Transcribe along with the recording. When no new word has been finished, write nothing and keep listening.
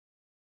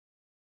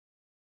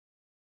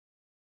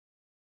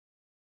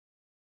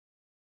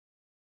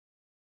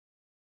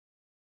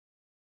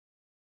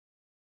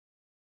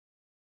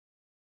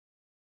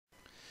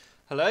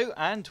Hello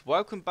and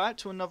welcome back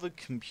to another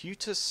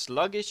Computer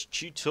Sluggish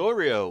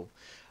Tutorial.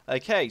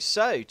 Okay,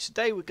 so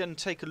today we're going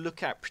to take a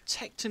look at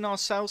protecting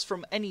ourselves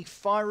from any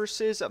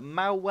viruses,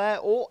 malware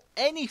or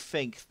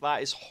anything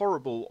that is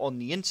horrible on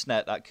the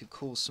internet that could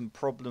cause some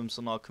problems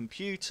on our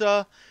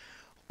computer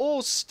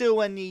or steal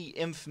any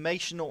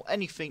information or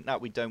anything that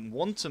we don't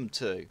want them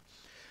to.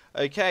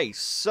 Okay,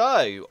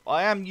 so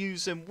I am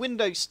using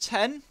Windows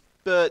 10,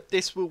 but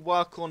this will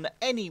work on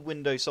any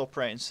Windows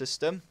operating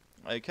system.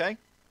 Okay.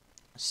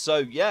 So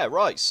yeah,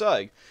 right,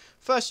 so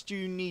first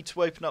you need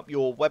to open up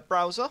your web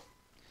browser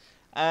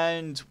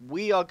and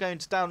we are going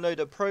to download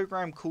a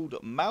program called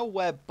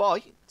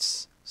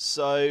Malwarebytes.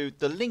 So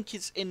the link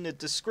is in the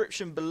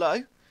description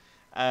below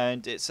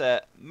and it's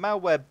at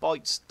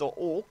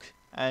malwarebytes.org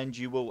and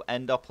you will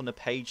end up on a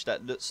page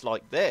that looks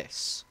like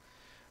this.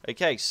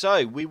 Okay,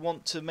 so we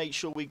want to make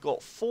sure we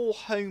got 4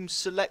 homes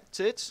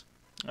selected,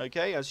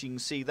 okay, as you can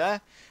see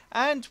there,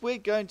 and we're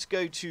going to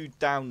go to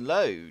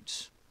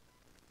download.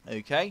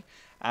 Okay,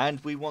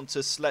 and we want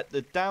to select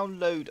the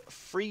download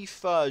free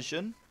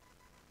version.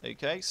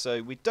 Okay,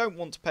 so we don't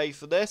want to pay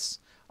for this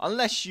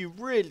unless you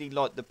really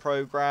like the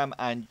program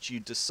and you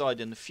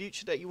decide in the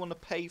future that you want to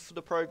pay for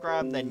the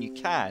program, then you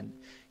can.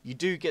 You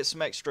do get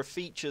some extra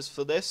features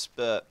for this,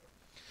 but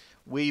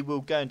we will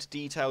go into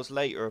details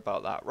later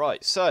about that.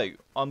 Right, so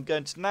I'm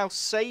going to now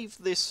save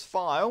this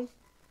file.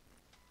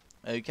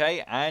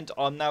 Okay, and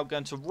I'm now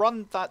going to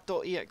run that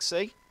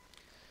 .exe.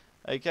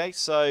 Okay,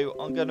 so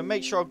I'm going to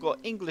make sure I've got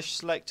English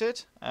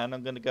selected and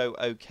I'm going to go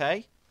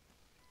OK.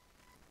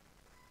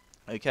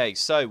 Okay,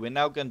 so we're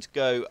now going to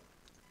go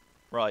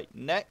right,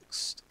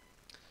 next,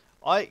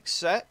 I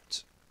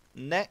accept,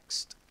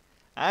 next,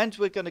 and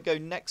we're going to go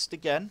next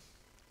again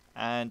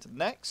and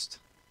next,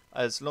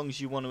 as long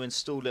as you want to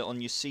install it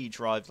on your C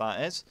drive,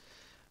 that is.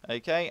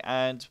 Okay,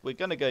 and we're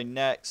going to go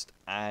next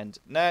and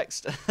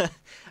next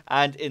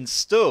and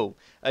install.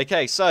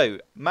 Okay, so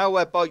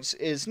Malwarebytes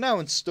is now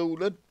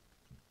installed.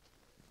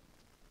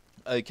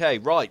 Okay,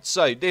 right,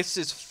 so this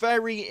is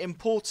very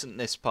important,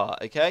 this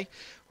part, okay?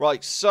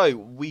 Right, so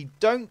we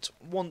don't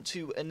want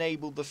to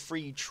enable the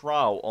free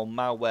trial on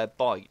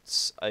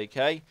Malwarebytes,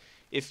 okay?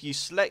 If you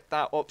select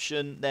that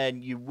option,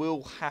 then you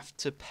will have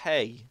to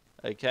pay,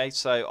 okay?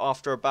 So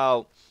after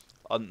about,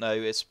 I don't know,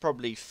 it's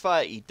probably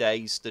 30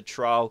 days, the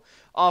trial.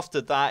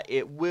 After that,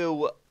 it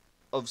will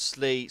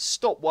obviously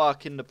stop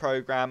working the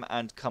program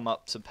and come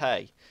up to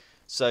pay.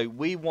 So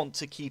we want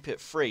to keep it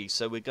free,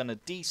 so we're going to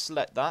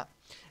deselect that.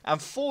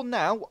 And for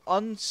now,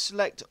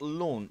 unselect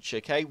launch,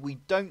 okay? We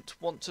don't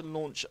want to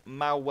launch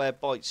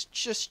Malwarebytes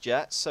just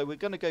yet, so we're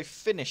going to go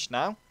finish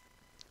now,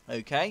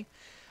 okay?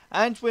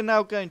 And we're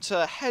now going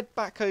to head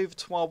back over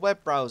to our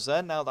web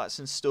browser, now that's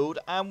installed,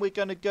 and we're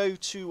going to go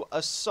to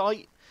a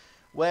site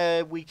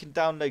where we can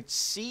download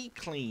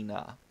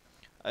CCleaner.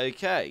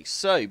 Okay,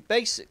 so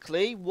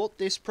basically what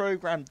this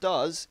program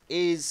does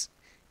is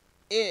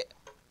it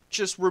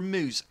just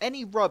removes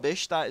any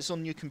rubbish that is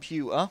on your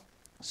computer.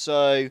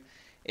 So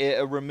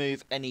it'll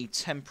remove any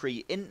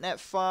temporary internet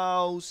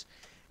files.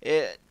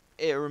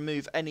 It'll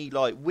remove any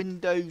like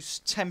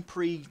Windows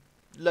temporary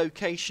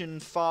location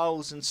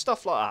files and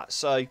stuff like that.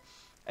 So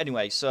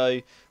anyway,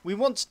 so we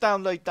want to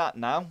download that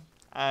now,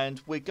 and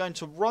we're going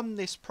to run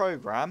this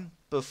program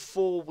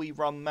before we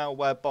run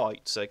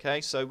Malwarebytes. Okay,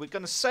 so we're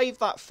going to save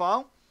that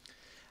file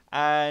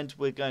and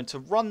we're going to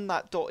run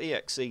that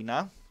 .exe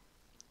now.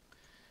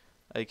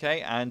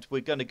 Okay, and we're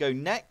going to go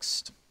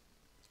next.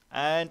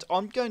 And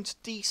I'm going to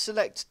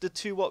deselect the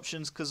 2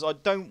 options because I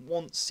don't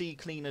want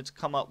CCleaner to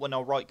come up when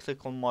I right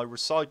click on my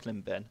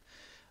recycling bin.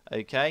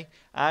 Okay,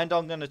 and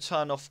I'm going to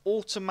turn off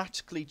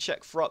automatically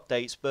check for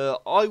updates,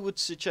 but I would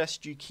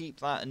suggest you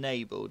keep that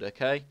enabled,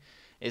 okay?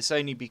 It's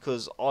only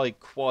because I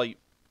quite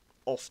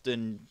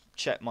often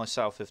check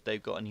myself if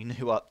they've got any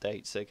new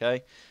updates,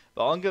 okay?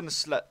 But I'm going to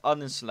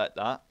unselect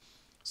that.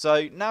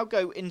 So now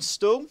go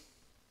install.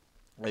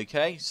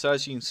 Okay, so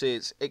as you can see,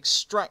 it's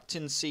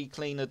extracting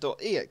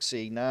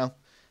CCleaner.exe now.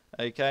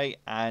 Okay,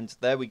 and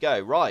there we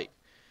go. Right.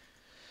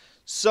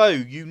 So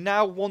you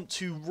now want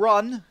to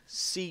run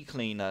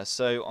CCleaner.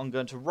 So I'm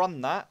going to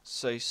run that.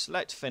 So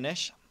select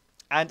finish.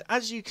 And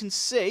as you can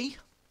see,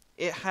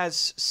 it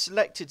has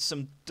selected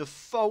some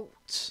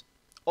default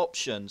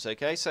options.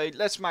 Okay, so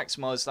let's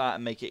maximize that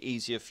and make it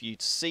easier for you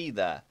to see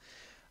there.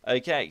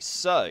 Okay,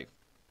 so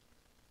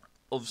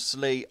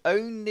obviously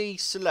only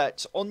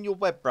select on your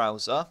web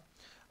browser.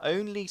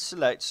 Only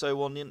select,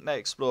 so on Internet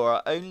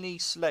Explorer, only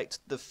select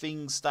the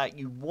things that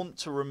you want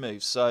to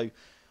remove. So,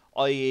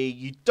 i.e.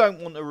 you don't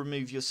want to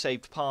remove your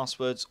saved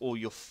passwords or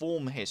your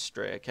form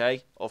history,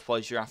 okay?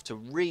 Otherwise you have to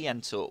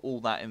re-enter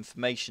all that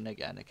information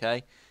again,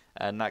 okay?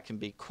 And that can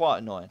be quite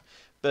annoying.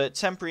 But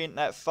temporary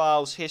internet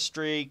files,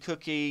 history,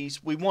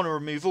 cookies, we want to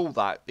remove all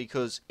that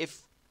because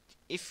if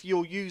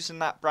you're using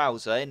that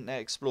browser, Internet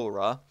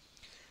Explorer,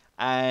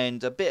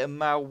 and a bit of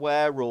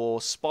malware or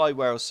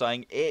spyware or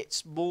something,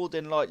 it's more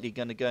than likely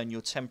going to go in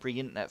your temporary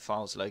internet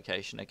files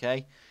location,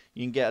 okay?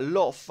 You can get a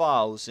lot of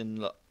files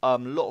in a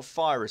lot of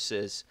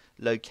viruses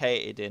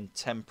located in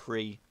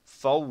temporary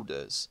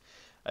folders,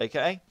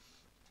 okay?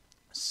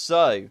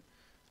 So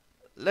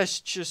let's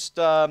just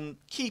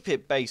keep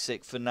it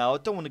basic for now. I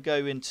don't want to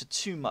go into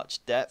too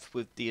much depth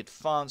with the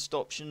advanced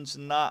options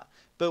and that,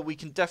 but we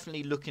can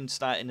definitely look into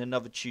that in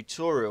another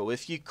tutorial.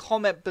 If you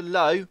comment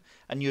below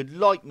and you'd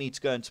like me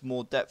to go into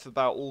more depth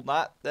about all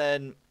that,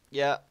 then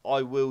yeah,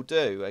 I will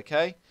do,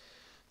 okay?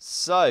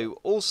 So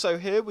also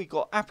here we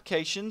got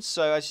applications.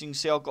 So as you can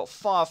see, I've got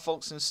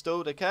Firefox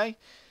installed, okay?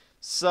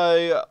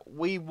 So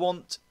we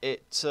want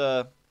it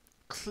to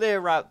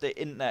clear out the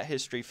internet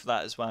history for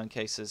that as well, in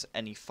case there's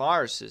any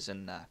viruses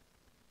in there.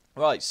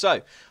 Right,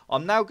 so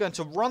I'm now going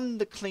to run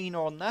the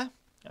cleaner on there.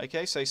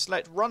 Okay, so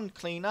select run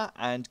cleaner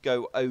and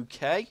go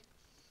OK.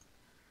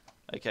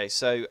 Okay,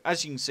 so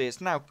as you can see,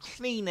 it's now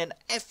cleaning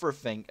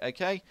everything.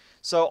 Okay,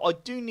 so I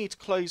do need to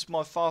close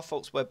my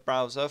Firefox web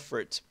browser for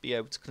it to be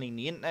able to clean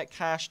the internet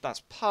cache.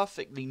 That's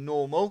perfectly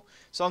normal.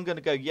 So I'm going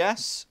to go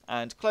yes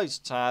and close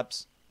the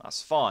tabs.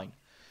 That's fine.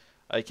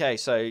 Okay,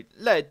 so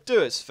let it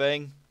do its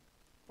thing.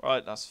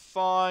 Right, that's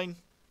fine.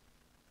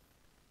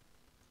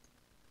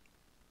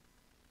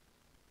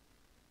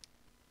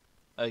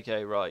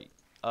 Okay, right.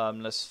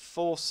 Let's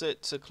force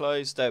it to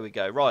close. There we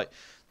go. Right,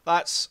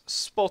 that's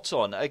spot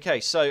on. Okay,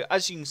 so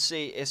as you can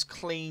see, it's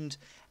cleaned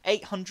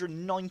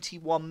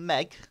 891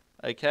 meg.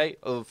 Okay,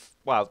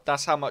 wow,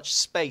 that's how much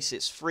space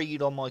it's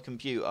freed on my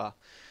computer.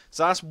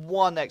 So that's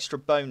one extra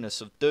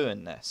bonus of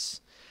doing this.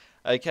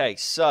 Okay,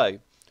 so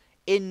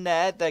in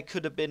there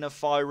could have been a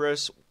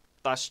virus.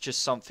 That's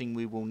just something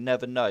we will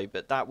never know,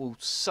 but that will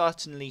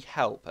certainly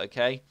help,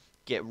 okay?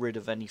 Get rid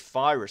of any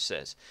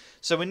viruses.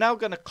 So we're now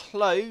going to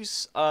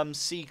close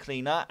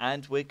CCleaner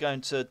and we're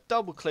going to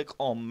double click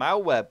on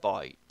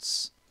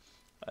Malwarebytes.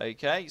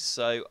 Okay,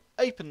 so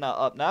open that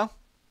up now.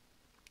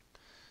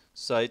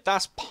 So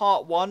that's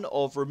part one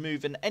of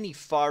removing any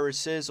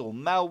viruses or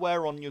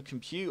malware on your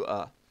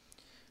computer.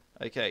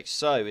 Okay,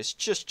 so it's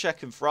just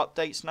checking for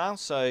updates now.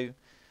 So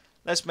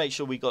let's make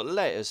sure we got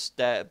latest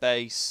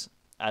database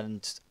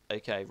and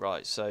okay,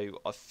 right,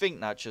 so I think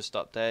that just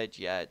updated.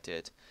 Yeah, it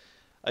did.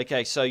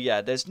 Okay, so yeah,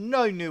 there's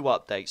no new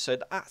updates, so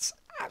that's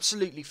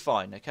absolutely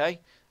fine, okay?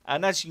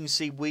 And as you can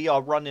see, we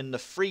are running the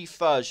free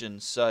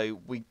version,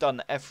 so we've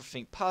done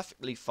everything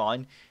perfectly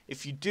fine.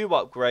 If you do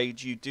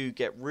upgrade, you do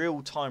get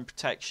real-time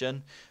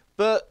protection,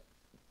 but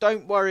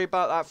don't worry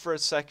about that for a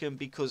second,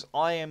 because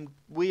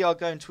we are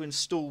going to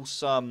install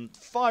some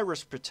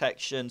virus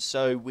protection,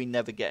 so we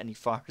never get any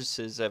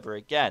viruses ever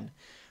again.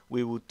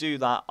 We will do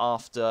that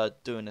after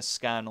doing a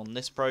scan on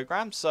this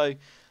program. So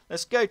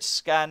let's go to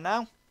scan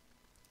now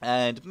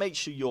and make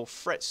sure your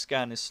threat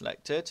scan is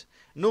selected.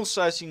 And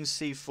also, as you can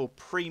see, for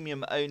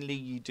premium only,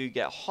 you do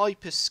get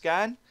hyper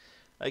scan.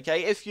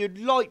 Okay, if you'd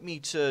like me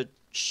to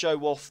show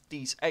off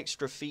these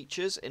extra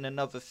features in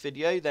another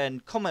video,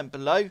 then comment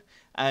below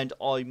and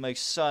I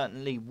most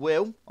certainly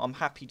will. I'm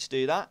happy to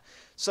do that.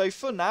 So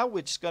for now,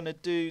 we're just going to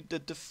do the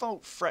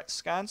default threat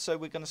scan. So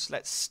we're going to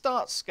select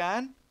start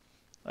scan.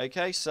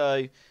 Okay,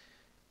 so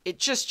it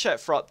just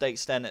checked for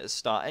updates then at the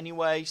start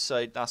anyway,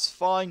 so that's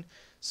fine.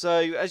 So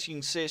as you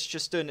can see, it's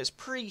just doing its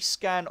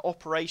pre-scan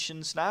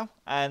operations now,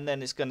 and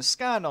then it's going to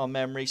scan our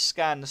memory,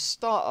 scan the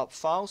startup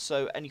file,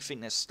 so anything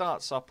that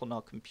starts up on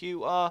our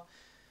computer,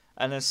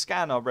 and then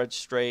scan our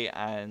registry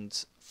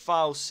and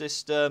file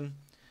system.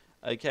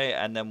 Okay,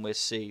 and then we'll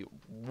see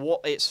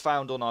what it's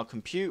found on our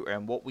computer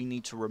and what we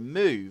need to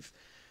remove.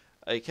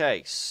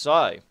 Okay,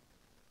 so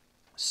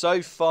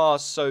far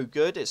so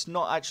good. It's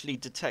not actually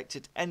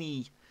detected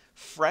any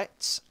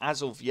threats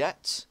as of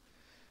yet.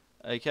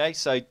 Okay,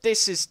 so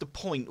this is the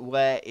point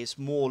where it's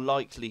more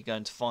likely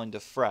going to find a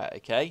threat.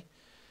 Okay,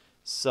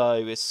 so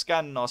it's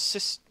scanning our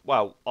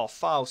our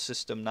file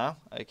system now.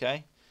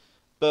 Okay,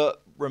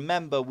 but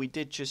remember, we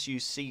did just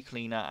use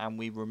CCleaner and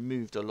we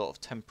removed a lot of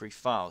temporary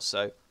files,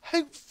 so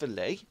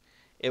hopefully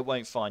it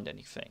won't find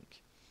anything.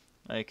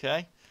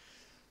 Okay,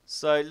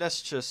 so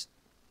let's just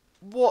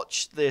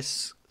watch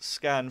this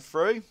scan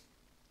through.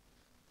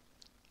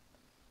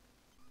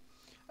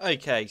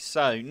 Okay,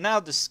 so now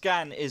the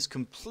scan is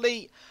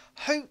complete.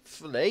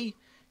 Hopefully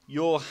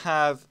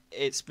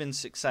it's been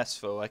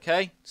successful.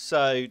 Okay,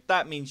 so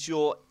that means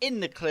you're in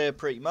the clear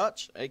pretty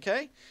much.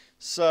 Okay,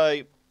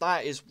 so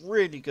that is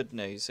really good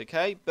news.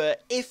 Okay,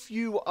 but if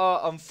you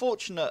are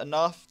unfortunate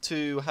enough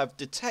to have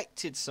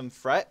detected some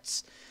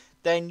threats,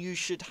 then you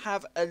should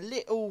have a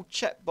little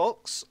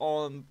checkbox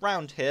on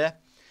round here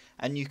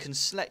and you can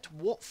select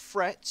what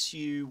threats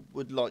you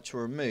would like to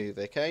remove.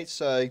 Okay,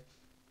 so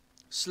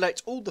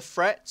select all the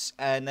threats,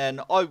 and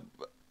then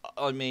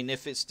I mean,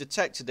 if it's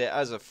detected it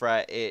as a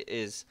threat, it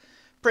is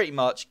pretty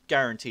much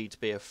guaranteed to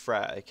be a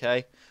threat.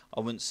 Okay, I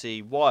wouldn't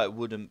see why it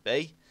wouldn't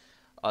be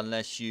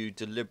unless you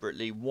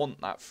deliberately want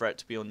that threat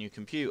to be on your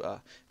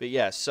computer. But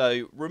yeah,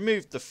 so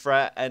remove the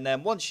threat, and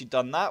then once you've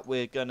done that,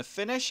 we're going to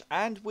finish,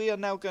 and we are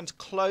now going to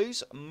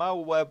close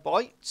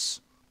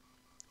Malwarebytes,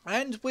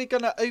 and we're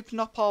going to open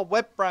up our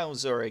web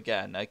browser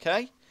again.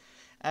 Okay,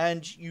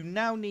 and you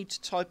now need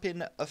to type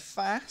in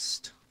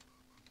Avast.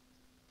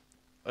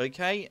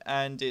 Okay,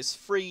 and it's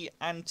free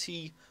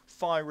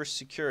antivirus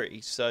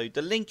security, so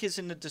the link is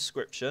in the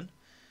description.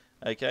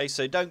 Okay,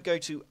 so don't go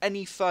to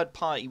any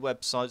third-party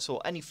websites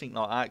or anything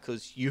like that,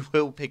 because you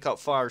will pick up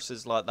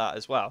viruses like that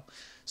as well.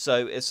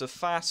 So it's a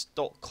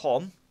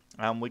fast.com,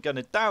 and we're going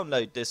to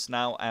download this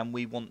now, and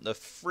we want the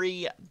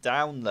free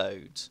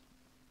download.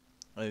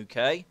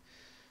 Okay,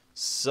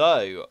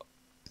 so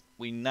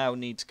we now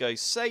need to go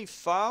save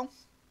file.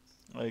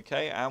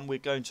 Okay, and we're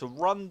going to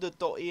run the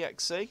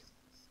 .exe.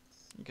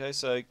 Okay,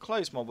 so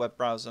close my web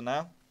browser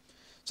now.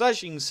 So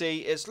as you can see,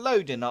 it's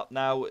loading up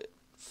now.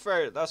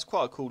 That's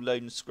quite a cool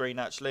loading screen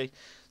actually.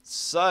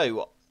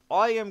 So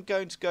I am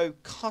going to go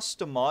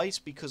customize,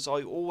 because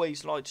I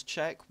always like to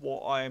check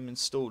what I am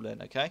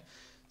installing. Okay,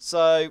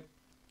 so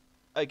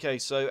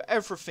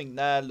everything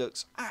there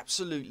looks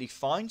absolutely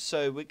fine.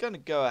 So we're going to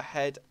go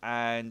ahead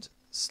and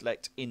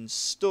select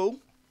install.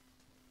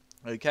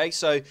 Okay,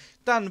 so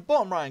down the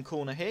bottom right hand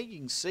corner here, you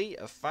can see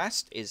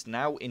Avast is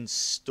now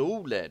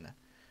installing.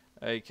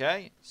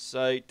 Okay,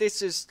 so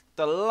this is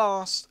the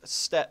last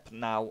step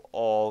now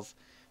of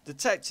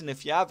detecting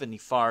if you have any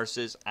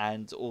viruses,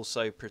 and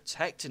also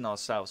protecting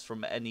ourselves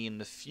from any in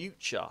the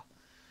future.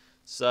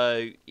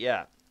 So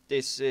yeah,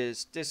 this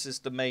is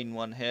the main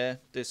one here.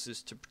 This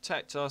is to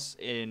protect us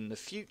in the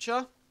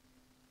future.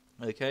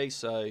 Okay,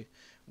 so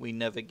we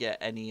never get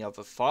any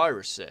other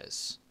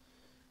viruses.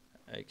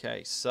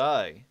 Okay,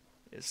 so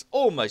it's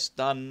almost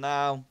done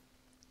now.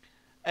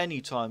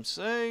 Anytime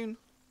soon.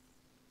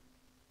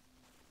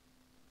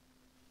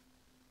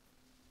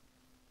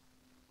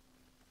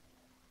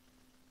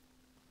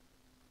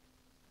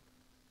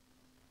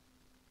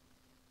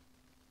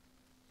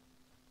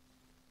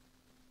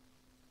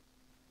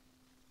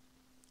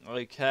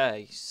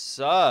 Okay,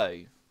 so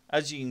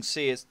as you can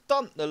see, it's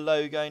dumped the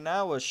logo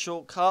now, a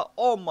shortcut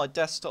on my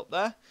desktop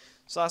there.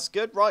 So that's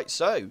good. Right,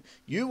 so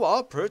you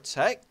are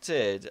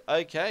protected.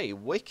 Okay,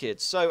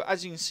 wicked. So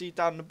as you can see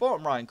down the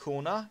bottom right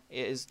corner,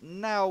 it is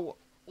now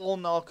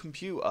on our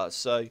computer.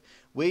 So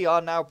we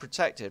are now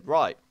protected.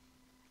 Right.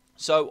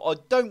 So I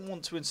don't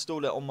want to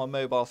install it on my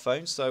mobile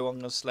phone, so I'm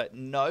going to select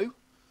no.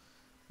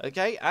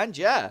 Okay, and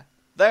yeah,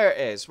 there it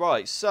is.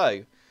 Right,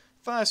 so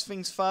first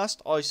things first,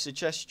 I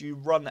suggest you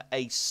run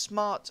a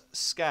smart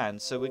scan.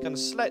 So we're going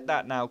to select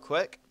that now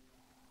quick.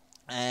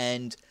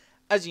 And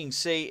as you can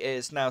see,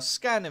 it's now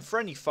scanning for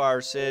any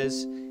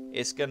viruses.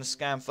 It's going to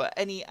scan for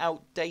any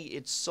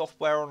outdated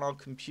software on our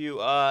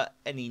computer,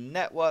 any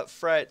network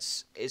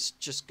threats. It's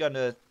just going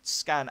to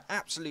scan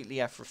absolutely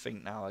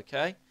everything now,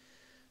 okay?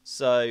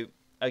 So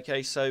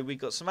we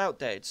got some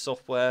outdated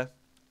software,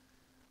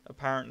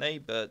 apparently,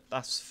 but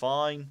that's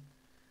fine.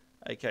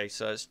 Okay,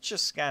 so it's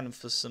just scanning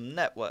for some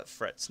network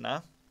threats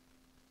now.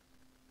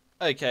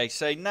 Okay,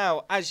 so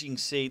now, as you can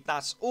see,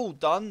 that's all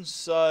done.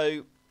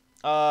 So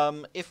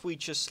if we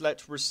just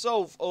select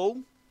resolve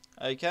all,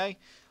 okay,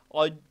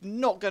 I'm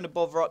not going to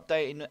bother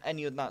updating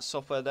any of that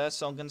software there,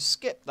 so I'm going to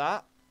skip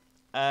that.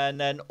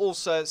 And then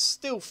also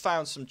still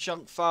found some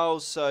junk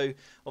files, so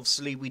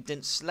obviously we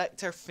didn't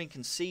select everything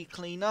in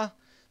CCleaner,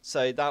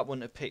 so that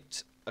wouldn't have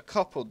picked a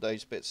couple of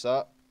those bits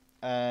up.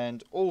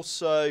 And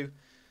also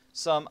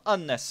some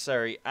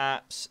unnecessary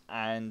apps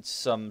and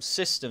some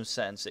system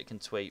settings it can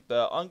tweak,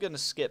 but I'm going to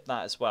skip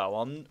that as well.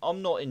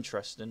 I'm not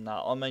interested in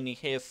that. I'm only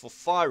here for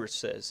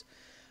viruses.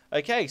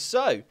 Okay,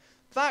 so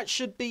that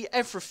should be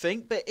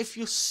everything, but if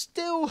you're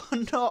still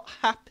not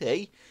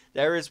happy,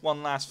 there is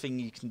one last thing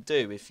you can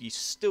do if you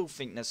still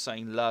think there's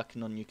something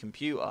lurking on your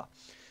computer.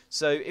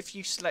 So if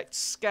you select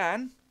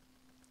scan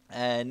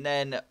and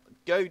then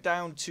go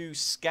down to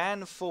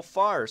scan for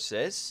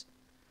viruses,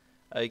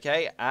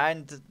 okay,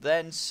 and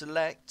then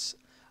select,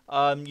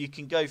 you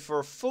can go for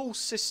a full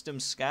system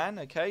scan.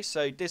 Okay,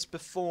 so this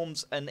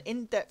performs an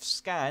in-depth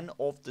scan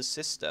of the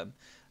system.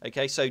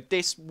 Okay, so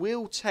this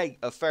will take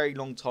a very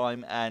long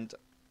time, and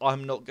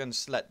I'm not going to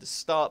select the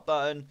start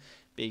button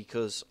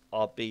because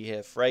I'll be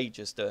here for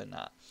ages doing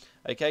that.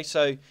 Okay,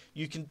 so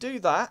you can do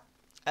that,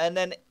 and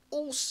then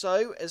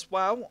also as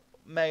well,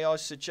 may I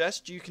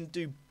suggest you can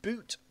do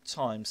boot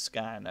time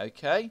scan.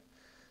 Okay,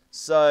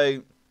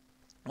 so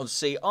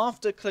obviously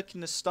after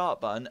clicking the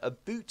start button, a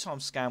boot time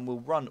scan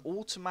will run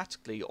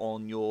automatically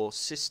on your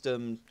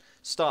system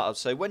startup.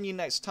 So when you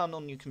next turn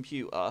on your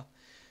computer,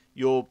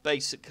 you're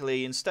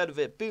basically, instead of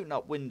it booting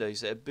up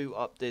Windows, it'll boot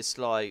up this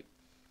like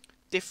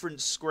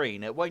different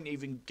screen. It won't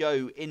even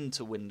go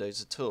into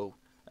Windows at all.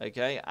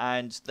 Okay,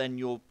 and then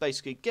you'll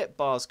basically get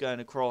bars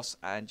going across,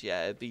 and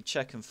yeah, it'll be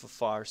checking for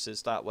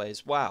viruses that way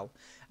as well.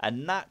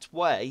 And that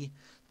way,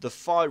 the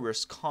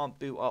virus can't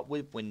boot up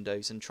with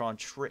Windows and try and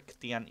trick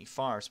the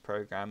antivirus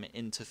program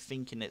into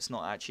thinking it's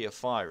not actually a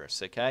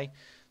virus. Okay,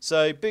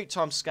 so boot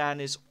time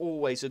scan is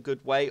always a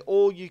good way,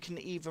 or you can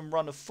even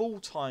run a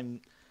full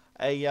scan,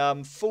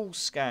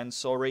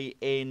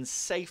 in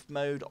safe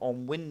mode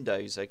on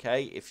Windows.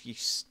 Okay, if you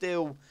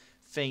still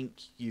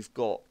think you've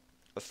got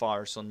a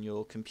virus on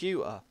your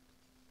computer.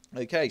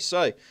 Okay,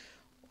 so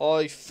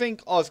I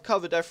think I've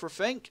covered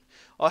everything.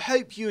 I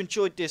hope you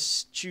enjoyed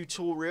this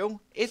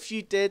tutorial. If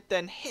you did,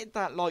 then hit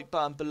that like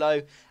button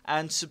below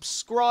and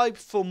subscribe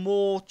for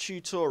more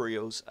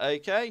tutorials.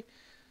 Okay,